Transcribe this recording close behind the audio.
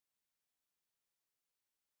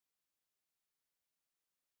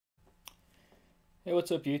Hey,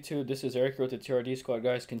 what's up YouTube? This is Eric here with the TRD Squad,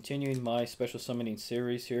 guys. Continuing my special summoning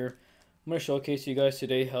series here. I'm going to showcase you guys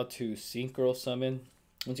today how to synchro summon.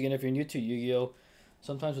 Once again, if you're new to Yu-Gi-Oh,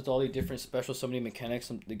 sometimes with all the different special summoning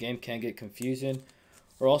mechanics, the game can get confusing.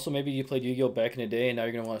 Or also maybe you played Yu-Gi-Oh back in the day and now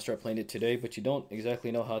you're going to want to start playing it today, but you don't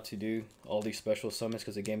exactly know how to do all these special summons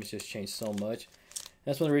because the game has just changed so much.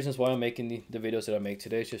 That's one of the reasons why I'm making the videos that I make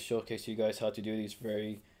today, is just showcase you guys how to do these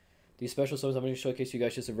special summons. I'm going to showcase you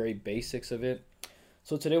guys just the very basics of it.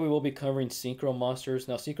 So today we will be covering synchro monsters.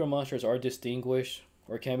 Now synchro monsters are distinguished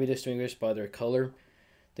or can be distinguished by their color.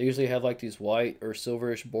 They usually have like these white or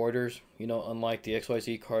silverish borders, you know, unlike the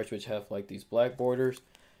XYZ cards which have like these black borders.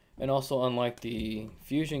 And also unlike the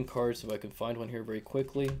fusion cards, if I can find one here very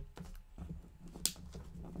quickly,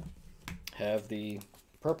 have the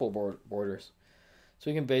purple borders. So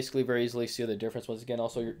you can basically very easily see the difference. Once again,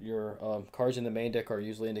 also your cards in the main deck are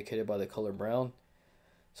usually indicated by the color brown.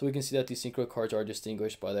 So we can see that these synchro cards are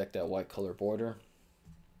distinguished by that white color border.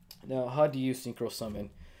 Now, how do you synchro summon?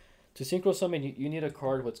 To synchro summon, you need a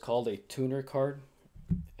card what's called a tuner card.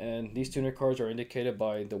 And these tuner cards are indicated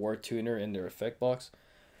by the word tuner in their effect box.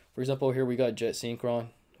 For example, here we got Jet Synchron,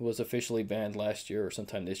 who was officially banned last year or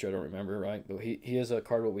sometime this year, I don't remember, right? But he is a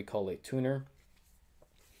card what we call a tuner.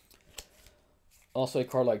 Also a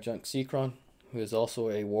card like Junk Synchron, who is also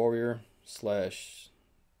a warrior slash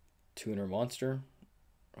tuner monster.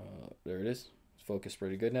 There it is. It's focused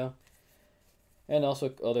pretty good now. And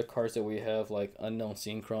also other cards that we have like Unknown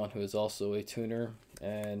Synchron, who is also a tuner,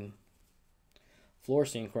 and Floor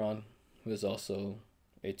Synchron, who is also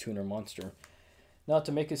a tuner monster. Now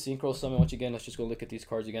to make a synchro summon, once again, let's just go look at these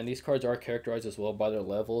cards again. These cards are characterized as well by their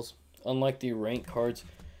levels. Unlike the rank cards,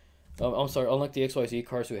 unlike the XYZ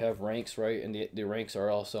cards who have ranks, right? And the ranks are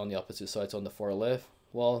also on the opposite sides on the far left,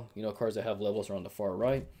 while, you know, cards that have levels are on the far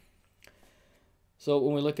right. So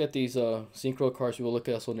when we look at these synchro cards, we will look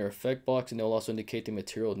at also in their effect box, and they'll also indicate the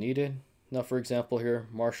material needed. Now, for example, here,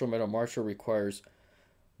 Martial Metal Marcher requires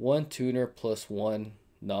 1 tuner plus 1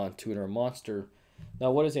 non-tuner monster.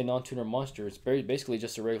 Now, what is a non-tuner monster? It's basically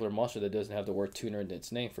just a regular monster that doesn't have the word tuner in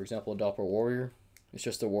its name. For example, Doppler Warrior, it's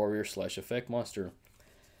just a warrior slash effect monster.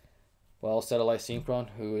 While Satellite Synchron,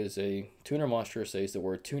 who is a tuner monster, says the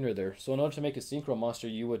word tuner there. So in order to make a synchro monster,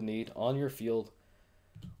 you would need on your field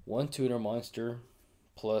 1 tuner monster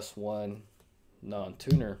plus 1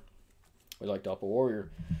 non-tuner, or like Doppler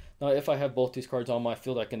Warrior. Now, if I have both these cards on my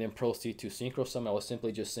field, I can then proceed to synchro summon. I will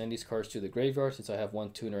simply just send these cards to the graveyard since I have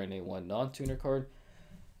 1 tuner and a 1 non-tuner card.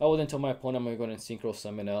 I will then tell my opponent I'm going to synchro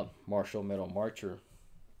summon out Martial Metal Marcher.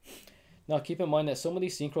 Now, keep in mind that some of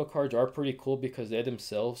these synchro cards are pretty cool because they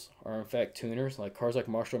themselves are in fact tuners. Like cards like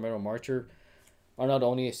Martial Metal Marcher are not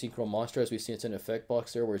only a synchro monster, as we see it's in the effect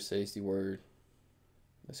box there where it says the word.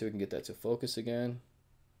 Let's see if we can get that to focus again.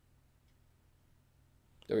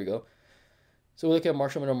 There we go. So we look at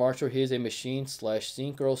Martial Metal Marcher. He is a machine slash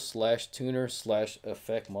synchro slash tuner slash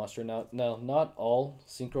effect monster. Now, not all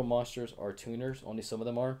synchro monsters are tuners. Only some of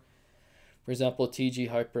them are. For example, TG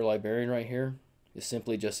Hyper Librarian right here is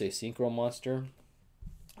simply just a synchro monster.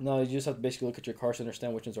 Now, you just have to basically look at your cards to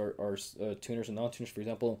understand which ones are tuners and non-tuners. For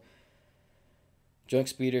example, Junk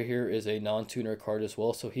Speeder here is a non-tuner card as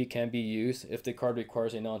well, so he can be used. If the card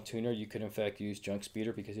requires a non-tuner, you could in fact use Junk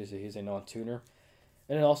Speeder because he's a non-tuner.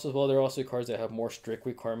 And then also as well, there are also cards that have more strict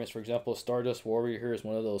requirements. For example, Stardust Warrior here is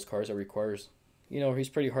one of those cards that requires, you know, he's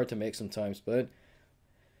pretty hard to make sometimes. But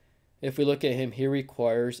if we look at him, he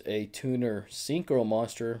requires a tuner synchro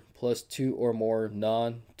monster plus 2 or more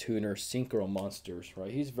non-tuner synchro monsters,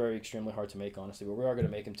 right? He's very extremely hard to make, honestly. But we are going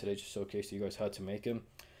to make him today to showcase you guys how to make him.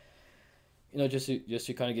 You know, just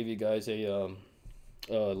to kind of give you guys a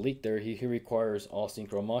leak there, he requires all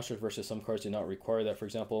synchro monsters versus some cards do not require that. For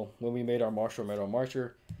example, when we made our Martial Metal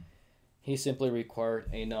Marcher, he simply required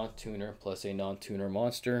a non-tuner plus a non-tuner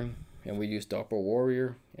monster, and we used Doppler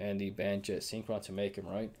Warrior and the banned Jet Synchron to make him,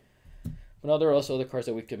 right? But now there are also other cards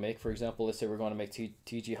that we can make. For example, let's say we're going to make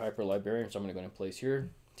TG Hyper Librarian, so I'm going to go in place here.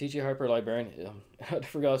 TG Hyper Librarian, I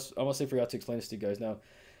almost forgot to explain this to you guys now.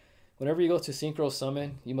 Whenever you go to Synchro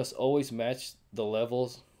Summon, you must always match the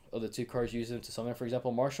levels of the 2 cards used to summon. For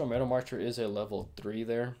example, Martial Metal Marcher is a level 3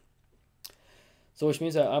 there. So which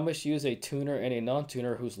means that I must use a tuner and a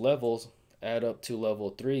non-tuner whose levels add up to level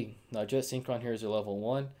 3. Now Jet Synchron here is a level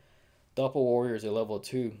 1. Doppler Warrior is a level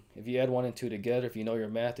 2. If you add 1 and 2 together, if you know your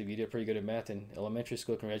math, if you did pretty good at math in elementary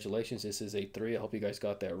school, congratulations, this is a 3. I hope you guys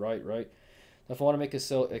got that right? Now if I want to make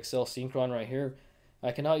Excel Synchron right here,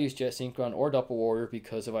 I cannot use Jet Synchron or Doppler Warrior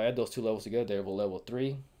because if I add those 2 levels together, they're level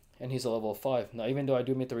 3. And he's a level 5. Now, even though I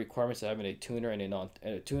do meet the requirements of having a tuner and a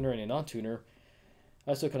non-tuner,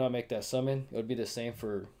 I still cannot make that summon. It would be the same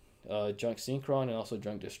for Junk Synchron and also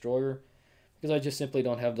Junk Destroyer, because I just simply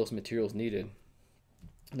don't have those materials needed.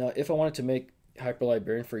 Now, if I wanted to make Hyper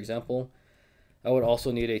Librarian, for example, I would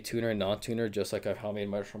also need a tuner and non-tuner, just like how I made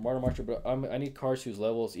Martial Marcher, but I need cards whose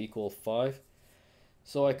levels equal 5.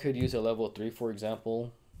 So I could use a level 3, for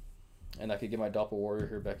example, and I could get my Doppel Warrior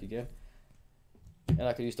here back again. And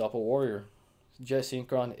I could use Doppel Warrior. Junk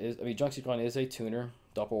Synchron is a tuner.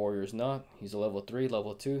 Doppel Warrior is not. He's a level 3,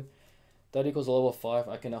 level 2. That equals a level 5.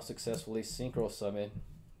 I can now successfully Synchro Summon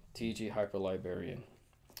TG Hyper Librarian.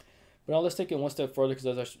 But now let's take it one step further, because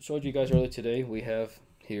as I showed you guys earlier today, we have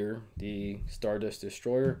here the Stardust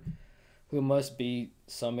Destroyer, who must be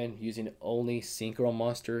summoned using only Synchro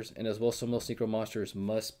monsters, and as well some of those Synchro monsters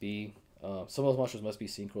must be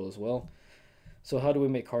Synchro as well. So how do we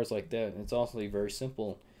make cards like that? It's also very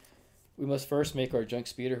simple. We must first make our Junk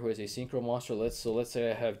Speeder, who is a Synchro monster. Let's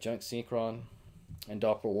say I have Junk Synchron and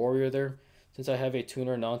Doppler Warrior there. Since I have a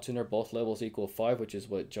tuner, non-tuner, both levels equal 5, which is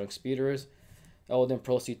what Junk Speeder is, I will then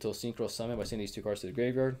proceed to Synchro Summon by sending these 2 cards to the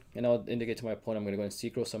graveyard, and I'll indicate to my opponent I'm going to go and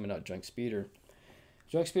Synchro Summon out Junk Speeder.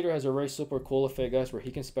 Junk Speeder has a very super cool effect, guys, where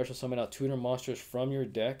he can special summon out tuner monsters from your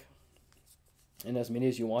deck, and as many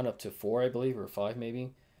as you want, up to 4, I believe, or 5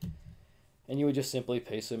 maybe. And you would just simply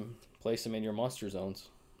place them in your monster zones,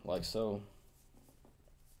 like so.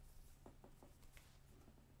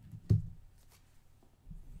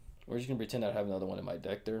 We're just going to pretend I have another one in my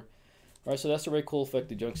deck there. Alright, so that's a very cool effect,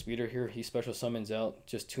 the Junk Speeder here. He special summons out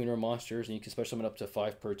just tuner monsters, and you can special summon up to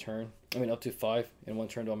 5 per turn. up to 5 in one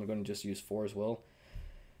turn, though I'm going to just use 4 as well.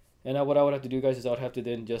 And now what I would have to do, guys, is I would have to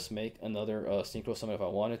then just make another Synchro Summon if I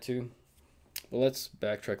wanted to. But let's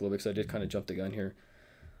backtrack a little bit, because I did kind of jump the gun here.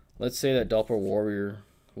 Let's say that Doppler Warrior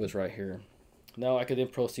was right here. Now I could then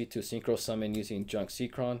proceed to Synchro Summon using Junk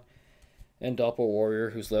Synchron and Doppler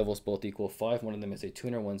Warrior, whose levels both equal 5. One of them is a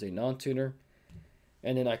tuner, one's a non-tuner.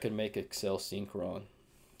 And then I could make Excel Synchron.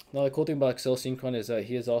 Now the cool thing about Excel Synchron is that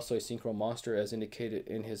he is also a Synchro monster, as indicated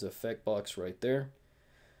in his effect box right there.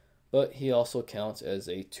 But he also counts as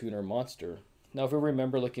a tuner monster. Now if we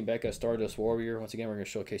remember looking back at Stardust Warrior, once again we're going to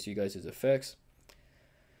showcase you guys his effects.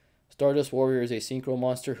 Stardust Warrior is a Synchro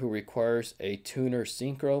monster who requires a tuner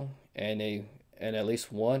Synchro and at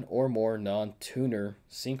least 1 or more non-tuner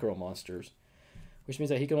Synchro monsters. Which means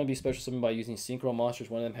that he can only be special summoned by using Synchro monsters,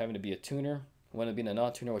 one of them having to be a tuner, one of them being a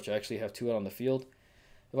non-tuner, which I actually have 2 out on the field.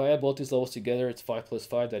 If I add both these levels together, it's 5 plus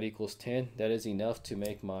 5, that equals 10. That is enough to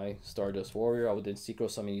make my Stardust Warrior. I would then Synchro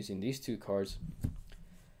Summon using these 2 cards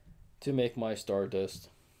to make my Stardust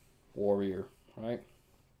Warrior, right?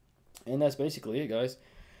 And that's basically it, guys.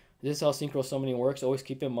 This is how Synchro Summoning works. Always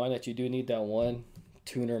keep in mind that you do need that one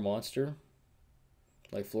tuner monster,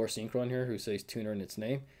 like Floor Synchron here, who says tuner in its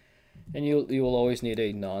name. And you will always need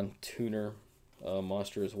a non-tuner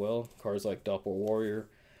monster as well. Cards like Doppler Warrior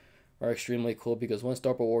are extremely cool, because once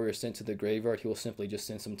Doppler Warrior is sent to the graveyard, he will simply just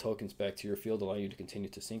send some tokens back to your field, allowing you to continue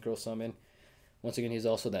to Synchro Summon. Once again, he's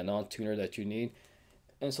also that non-tuner that you need.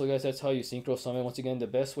 And so, guys, that's how you Synchro Summon. Once again, the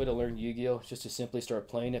best way to learn Yu-Gi-Oh! Is just to simply start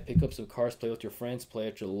playing it. Pick up some cards, play with your friends, play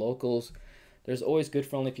at your locals. There's always good,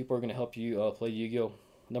 friendly people who are going to help you play Yu-Gi-Oh!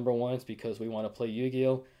 Number one is because we want to play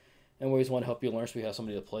Yu-Gi-Oh! And we always want to help you learn, so we have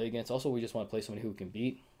somebody to play against. Also, we just want to play somebody who can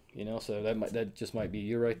beat, you know, so that just might be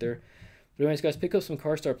you right there. But anyways, guys, pick up some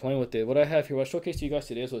cards, start playing with it. What I have here, what I showcase to you guys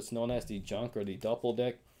today is what's known as the Junk or the Doppel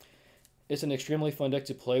deck. It's an extremely fun deck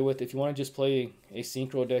to play with. If you want to just play a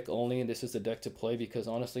Synchro deck only, this is the deck to play, because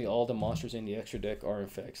honestly, all the monsters in the extra deck are in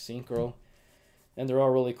fact Synchro. And they're all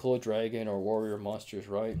really cool Dragon or Warrior monsters,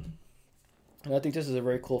 right? And I think this is a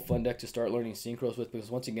very cool, fun deck to start learning Synchros with, because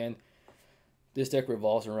once again, this deck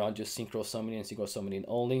revolves around just Synchro Summoning and Synchro Summoning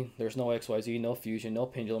only. There's no XYZ, no fusion, no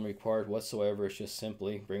pendulum required whatsoever. It's just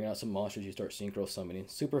simply bringing out some monsters, you start Synchro Summoning.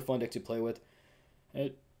 Super fun deck to play with.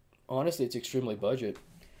 And honestly, it's extremely budget.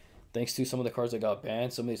 Thanks to some of the cards that got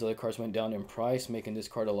banned, some of these other cards went down in price, making this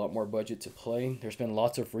card a lot more budget to play. There's been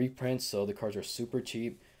lots of reprints, so the cards are super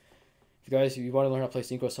cheap. If you want to learn how to play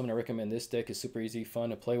Synchro Summon, I recommend this deck. It's super easy,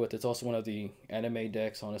 fun to play with. It's also one of the anime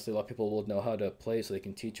decks. Honestly, a lot of people will know how to play, so they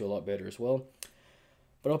can teach you a lot better as well.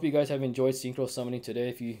 But I hope you guys have enjoyed Synchro Summoning today.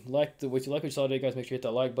 If you liked what you saw today, guys, make sure you hit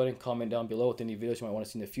that like button. Comment down below with any videos you might want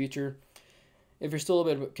to see in the future. If you're still a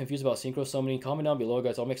little bit confused about Synchro Summoning, comment down below,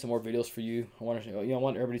 guys. I'll make some more videos for you. I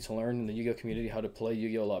want everybody to learn in the Yu-Gi-Oh community how to play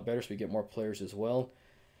Yu-Gi-Oh a lot better, so we get more players as well.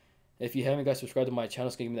 If you haven't, guys, subscribed to my channel.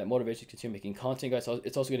 It's going to give me that motivation to continue making content, guys.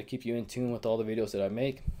 It's also going to keep you in tune with all the videos that I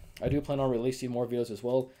make. I do plan on releasing more videos as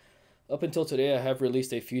well. Up until today, I have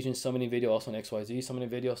released a Fusion Summoning video, also an XYZ Summoning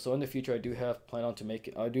video. So in the future, I do plan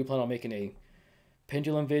on making a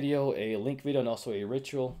Pendulum video, a Link video, and also a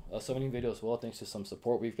Ritual Summoning video as well, thanks to some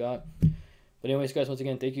support we've got. But anyways, guys, once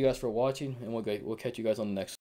again, thank you guys for watching, and we'll catch you guys on the next